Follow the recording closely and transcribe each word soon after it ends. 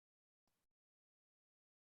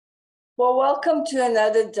Well, welcome to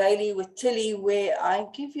another Daily with Tilly, where I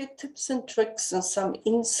give you tips and tricks and some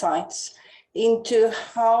insights into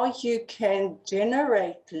how you can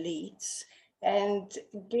generate leads and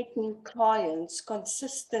get new clients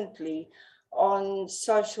consistently on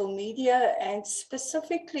social media and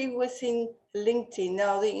specifically within LinkedIn.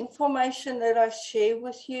 Now, the information that I share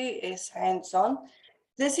with you is hands-on.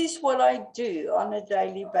 This is what I do on a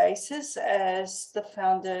daily basis as the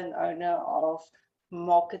founder and owner of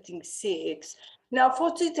Marketing CX. Now,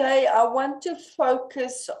 for today, I want to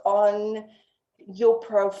focus on your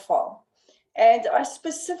profile. And I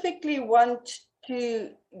specifically want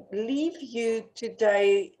to leave you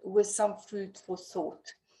today with some food for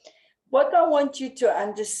thought. What I want you to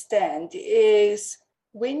understand is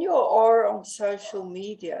when you are on social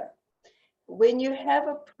media, when you have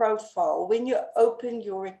a profile, when you open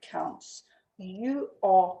your accounts, you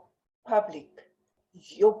are public,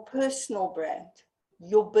 your personal brand,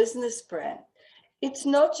 your business brand. It's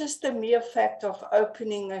not just a mere fact of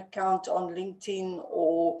opening an account on LinkedIn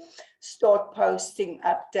or start posting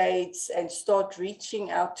updates and start reaching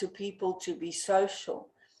out to people to be social.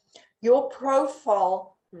 Your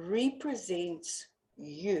profile represents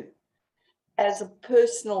you as a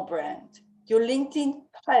personal brand. Your LinkedIn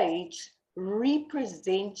page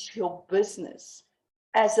represents your business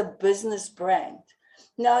as a business brand.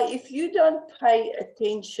 Now, if you don't pay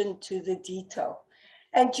attention to the detail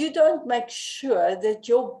and you don't make sure that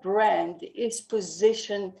your brand is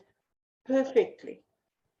positioned perfectly,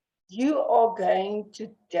 you are going to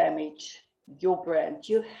damage your brand.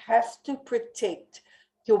 You have to protect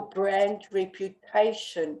your brand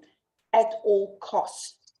reputation at all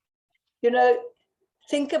costs. You know,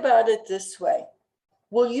 think about it this way.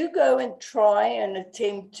 Will you go and try and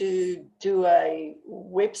attempt to do a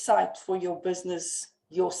website for your business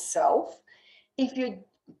yourself if you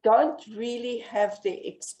don't really have the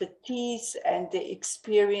expertise and the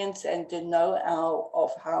experience and the know-how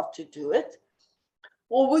of how to do it?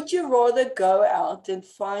 Or would you rather go out and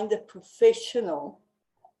find a professional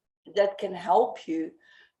that can help you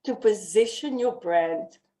to position your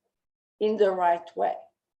brand in the right way?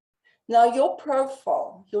 Now, your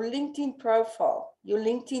profile, your LinkedIn profile, your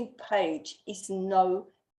LinkedIn page is no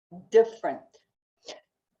different.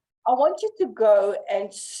 I want you to go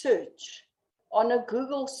and search on a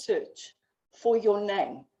Google search for your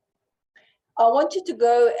name. I want you to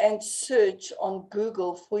go and search on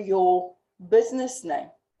Google for your business name.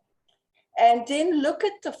 And then look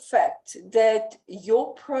at the fact that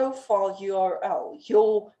your profile URL,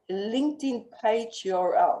 your LinkedIn page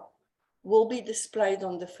URL, will be displayed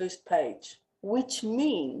on the first page, which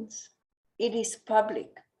means it is public.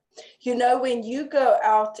 You know, when you go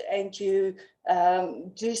out and you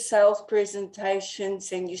do sales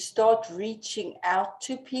presentations and you start reaching out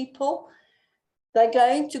to people, they're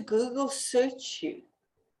going to Google search you.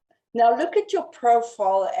 Now look at your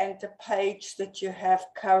profile and the page that you have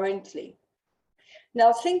currently.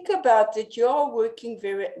 Now think about that you are working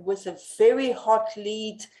with a very hot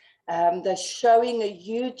lead. They're showing a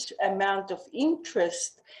huge amount of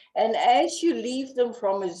interest. And as you leave them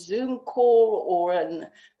from a Zoom call or a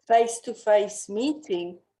face-to-face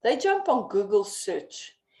meeting, they jump on Google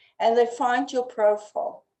search and they find your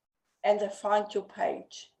profile and they find your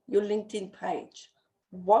page, your LinkedIn page.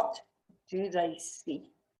 What do they see?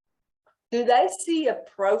 Do they see a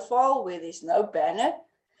profile where there's no banner,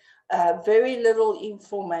 very little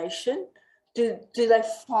information? Do they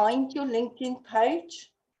find your LinkedIn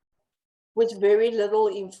page with very little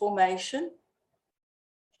information?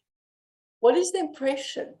 What is the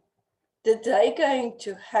impression that they're going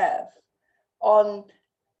to have on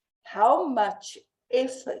how much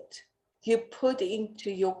effort you put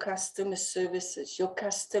into your customer services, your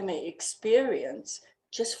customer experience,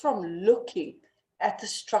 just from looking at the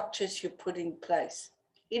structures you put in place?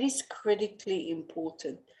 It is critically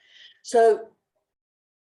important. So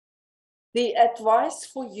the advice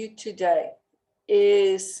for you today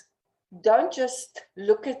is don't just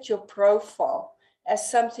look at your profile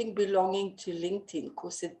as something belonging to LinkedIn,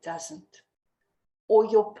 because it doesn't. Or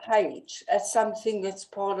your page as something that's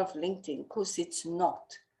part of LinkedIn, because it's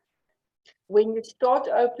not. When you start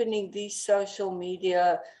opening these social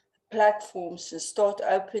media platforms and start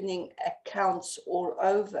opening accounts all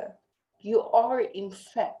over, you are in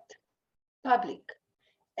fact public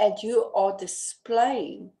and you are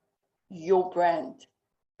displaying your brand.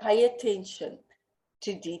 Pay attention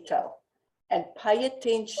to detail and pay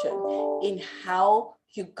attention in how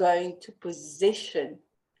you're going to position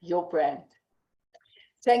your brand.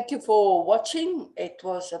 Thank you for watching. It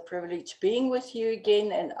was a privilege being with you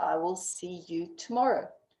again, and I will see you tomorrow.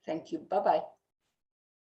 Thank you. Bye-bye.